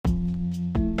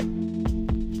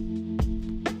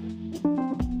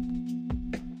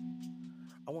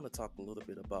talk a little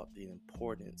bit about the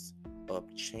importance of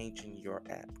changing your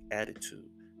attitude.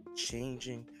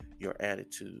 Changing your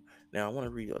attitude. Now, I want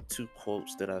to read two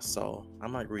quotes that I saw. I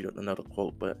might read another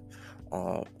quote, but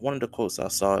one of the quotes I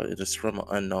saw it is from an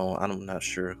unknown. I'm not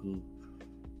sure who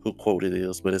quote it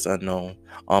is, but it's unknown.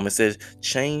 It says,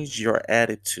 change your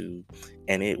attitude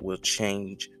and it will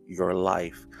change your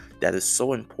life. That is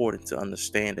so important to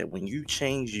understand that when you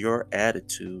change your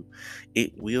attitude,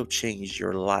 it will change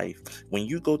your life. When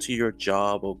you go to your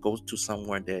job or go to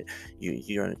somewhere that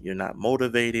you're not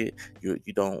motivated,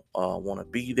 you don't want to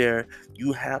be there,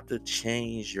 you have to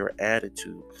change your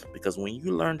attitude, because when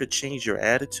you learn to change your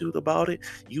attitude about it,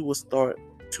 you will start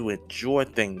to enjoy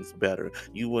things better.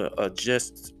 You will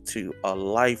adjust to a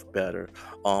life better.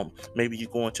 Maybe you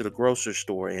go into the grocery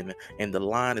store and the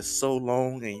line is so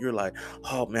long and you're like,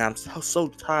 oh man, I'm so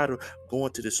tired of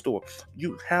going to the store.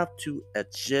 You have to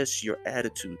adjust your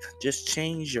attitude. Just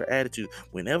change your attitude.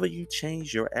 Whenever you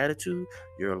change your attitude,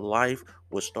 your life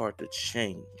will start to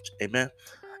change. Amen.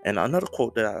 And another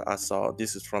quote that I saw,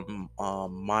 this is from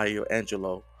Maya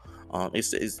Angelou. It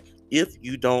says, if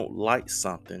you don't like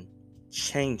something,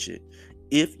 change it.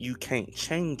 If you can't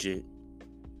change it,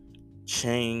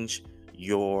 change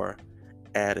your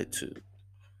attitude.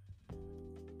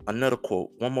 Another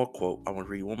quote, one more quote. I want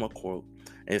to read one more quote.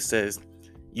 And it says,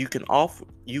 you can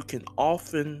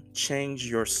often change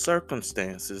your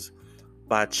circumstances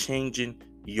by changing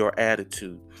your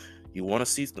attitude. You want to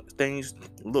see things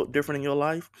look different in your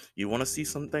life? You want to see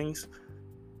some things?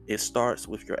 It starts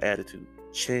with your attitude.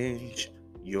 Change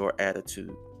your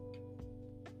attitude.